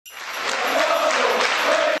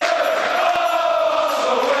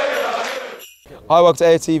Hi, welcome to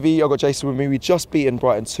AFTV. I've got Jason with me. We just beaten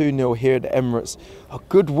Brighton 2-0 here at the Emirates. A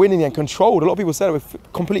good winning and controlled. A lot of people said it. We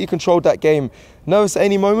completely controlled that game. Nervous at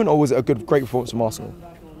any moment, or was it a great performance from Arsenal?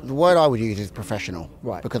 The word I would use is professional,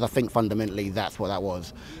 right? Because I think fundamentally that's what that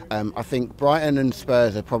was. I think Brighton and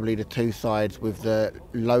Spurs are probably the two sides with the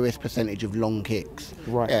lowest percentage of long kicks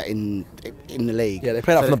in the league. Yeah, they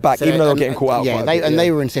played out from the back, even though they're getting caught out. Yeah,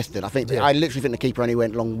 they were insistent. I think I literally think the keeper only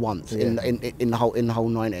went long once in the whole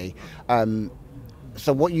 90.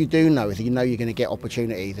 So what you do know is you're going to get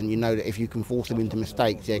opportunities, and you know that if you can force them into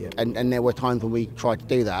mistakes, and there were times when we tried to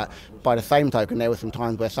do that. By the same token, there were some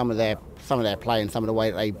times where some of their play and some of the way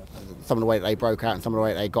that they broke out and some of the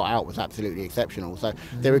way that they got out was absolutely exceptional. So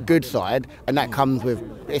they're a good side, and that comes with,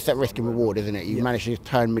 it's that risk and reward, isn't it? You manage to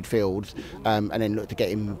turn midfields and then look to get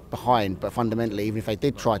him behind. But fundamentally, even if they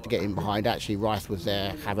did try to get him behind, actually Rice was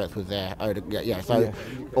there, Havertz was there, or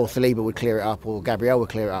Saliba would clear it up, or Gabriel would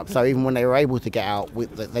clear it up. So even when they were able to get out,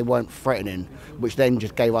 they weren't threatening, which then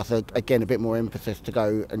just gave us again a bit more emphasis to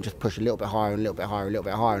go and just push a little bit higher and a little bit higher and a little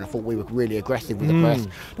bit higher. And I thought we were really aggressive with the press.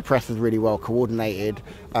 The press was really well coordinated.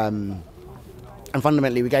 And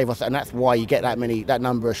fundamentally, we gave us, and that's why you get that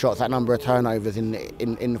number of shots, that number of turnovers in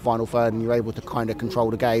the final third, and you're able to kind of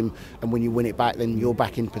control the game. And when you win it back, then you're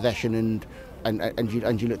back in possession, and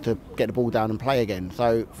you look to get the ball down and play again.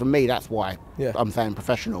 So for me, that's why I'm saying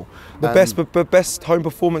professional. The best home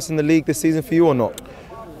performance in the league this season for you, or not?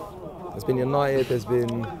 There's been United. There's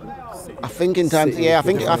been. I think in terms, I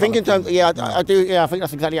think in terms, I do. Yeah, I think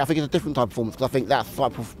that's exactly. I think it's a different type of performance, because I think that's the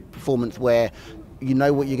type of performance where you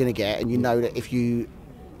know what you're going to get, and you know that if you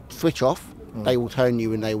switch off, they will turn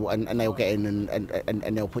you, and they'll get in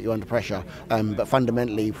and they'll put you under pressure. But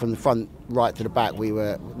fundamentally, from the front right to the back,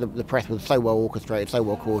 the press was so well orchestrated, so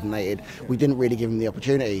well coordinated. We didn't really give them the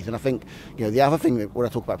opportunities. And I think the other thing that when I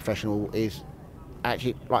talk about professional is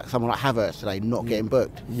actually like someone like Havertz today not getting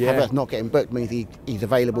booked. Havertz not getting booked means he's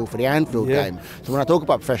available for the Anfield game. So when I talk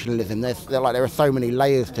about professionalism, there are so many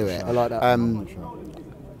layers to it. I like that.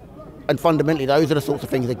 And fundamentally, those are the sorts of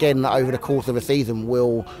things again that over the course of a season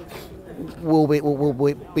will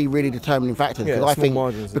be really determining factors.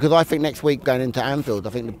 Because I think next week going into Anfield, I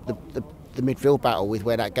think the midfield battle is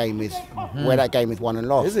where that game is won and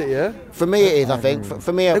lost. Is it? Yeah. For me, it is. I think.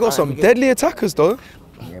 For me, they've got some deadly attackers though.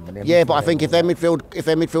 Yeah, but I think if their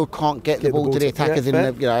midfield can't get the ball to the attackers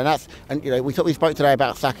we spoke today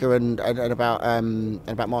about Saka and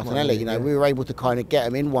about Martinelli. We were able to kind of get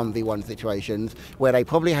them in 1v1 situations where they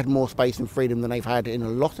probably had more space and freedom than they've had in a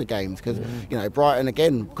lot of games. Because Brighton,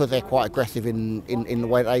 again, because they're quite aggressive in the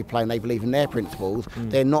way that they play and they believe in their principles,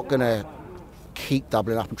 they're not going to keep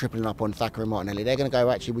doubling up and tripling up on Saka and Martinelli. They're going to go,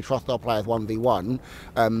 actually, we trust our players 1v1.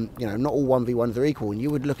 Not all 1v1s are equal. And you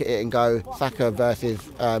would look at it and go, Saka versus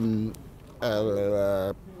the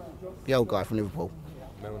old guy from Liverpool.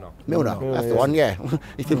 Milner, that's the one, yeah.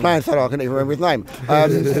 He's been playing so long I couldn't even remember his name.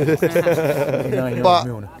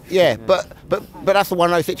 But that's the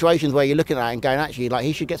one of those situations where you're looking at it and going, actually, like,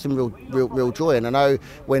 he should get some real joy. And I know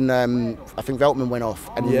when I think Veltman went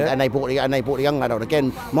off and they brought the young lad on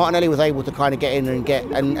again, Martinelli was able to kind of get in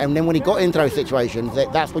and then when he got into those situations,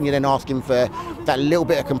 that's when you then ask him for that little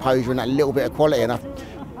bit of composure and that little bit of quality. And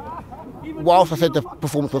whilst I said the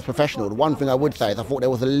performance was professional, the one thing I would say is I thought there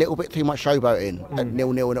was a little bit too much showboating at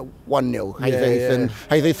 0-0 and at 1-0.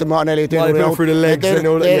 Jesus and Martinelli doing all through the legs and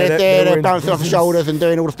all that. They're bouncing off the shoulders and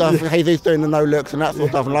doing all the stuff. Jesus doing the no looks and that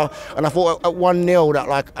sort of stuff. And I thought at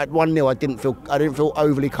 1-0 I didn't feel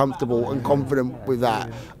overly comfortable and confident with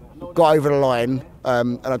that. Got over the line,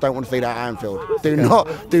 and I don't want to see that at Anfield. Do not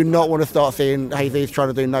want to start seeing Jesus trying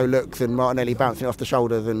to do no looks and Martinelli bouncing off the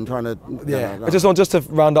shoulders and trying to. No. Just to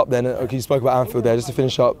round up then. You spoke about Anfield there. Just to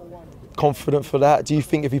finish up, confident for that. Do you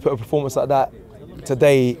think if you put a performance like that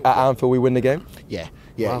today at Anfield, we win the game? Yeah.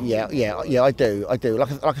 I do.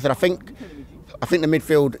 Like I said, I think the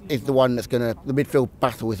midfield is the one the midfield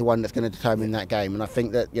battle is the one that's going to determine that game. And I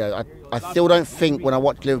think that, I still don't think when I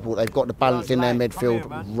watch Liverpool, they've got the balance in their midfield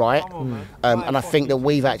right. And I think that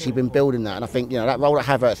we've actually been building that. And I think, that role that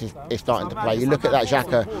Havertz is starting to play. You look at that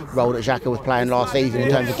Xhaka role that Xhaka was playing last season in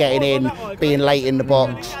terms of getting in, being late in the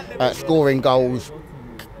box, scoring goals,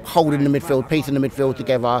 holding the midfield, piecing the midfield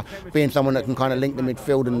together, being someone that can kind of link the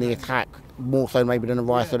midfield and the attack more so maybe than a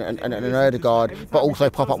Rice and an Ødegaard, but also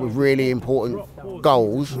pop up with really important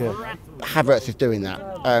goals. Havertz is doing that,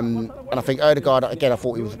 and I think Ødegaard again. I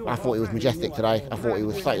thought he was majestic today. I thought he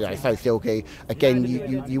was so silky. Again,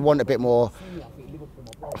 you want a bit more.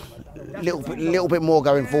 little bit more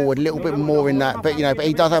going forward, a little bit more in that. But but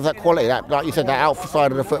he does have that quality. That, like you said, that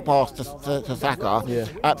outside of the foot pass to Saka,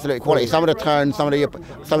 absolute quality. Some of the turns, some of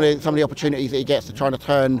the opportunities that he gets to try to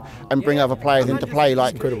turn and bring other players into play,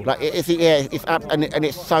 it's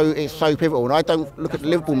so pivotal. And I don't look at the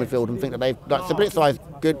Liverpool midfield and think that they've Sablitzai's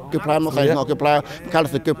good player. I'm not saying he's not a good player.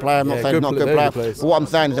 McAllister's a good player. I'm not saying he's not a good player. But what I'm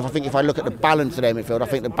saying is, if I look at the balance of their midfield, I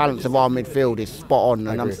think the balance of our midfield is spot on,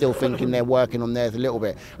 and I'm still thinking they're working on theirs a little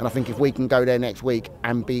bit. And I think if we can go there next week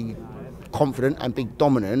and be confident and be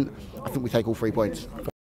dominant, I think we take all 3 points.